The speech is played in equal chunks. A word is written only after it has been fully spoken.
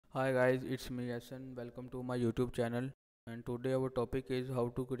Hi guys, it's me Yasin. Welcome to my YouTube channel. And today our topic is how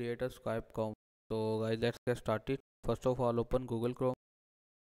to create a Skype account. So guys, let's get started. First of all, open Google Chrome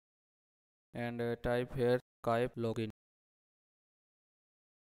and type here Skype login.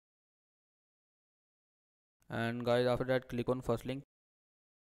 And guys, after that, click on first link.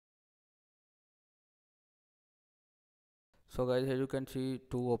 So guys, here you can see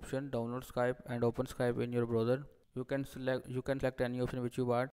two options: download Skype and open Skype in your browser. You can select any option which you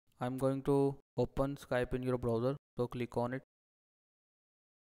want. I'm going to open Skype in your browser. So click on it.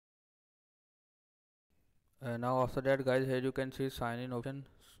 Now after that, guys, here you can see sign in option.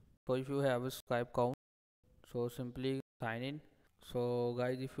 So if you have a Skype account, so simply sign in. So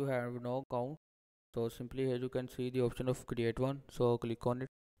guys, if you have no account, so simply here you can see the option of create one. So click on it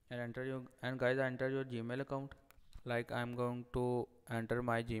and enter your Gmail account. Like I'm going to enter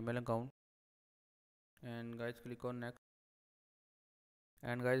my Gmail account, and guys click on next.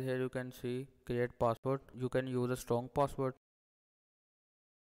 And guys, here you can see create password. You can use a strong password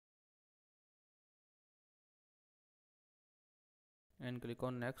and click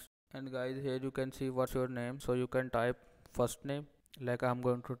on next. And guys, here you can see what's your name. So you can type first name, like I'm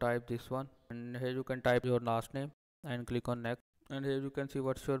going to type this one, and here you can type your last name and click on next. And here you can see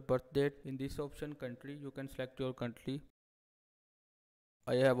what's your birth date. In this option country, you can select your country.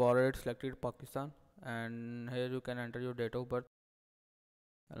 I have already selected Pakistan, and here you can enter your date of birth,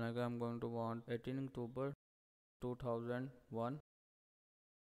 and like I'm going to want 18 October 2001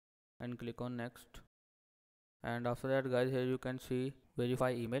 and click on next. And after that guys, here you can see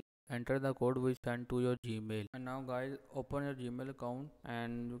verify email. Enter the code we send to your Gmail. And now guys, open your Gmail account,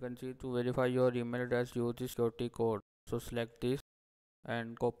 and you can see to verify your email address, use the security code. So select this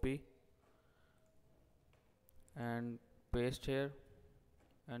and copy and paste here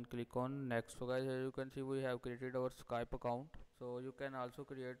and click on next. So guys, here you can see we have created our Skype account. So you can also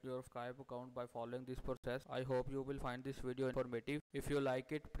create your Skype account by following this process. I hope you will find this video informative. If you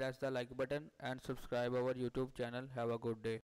like it, press the like button and subscribe our YouTube channel. Have a good day.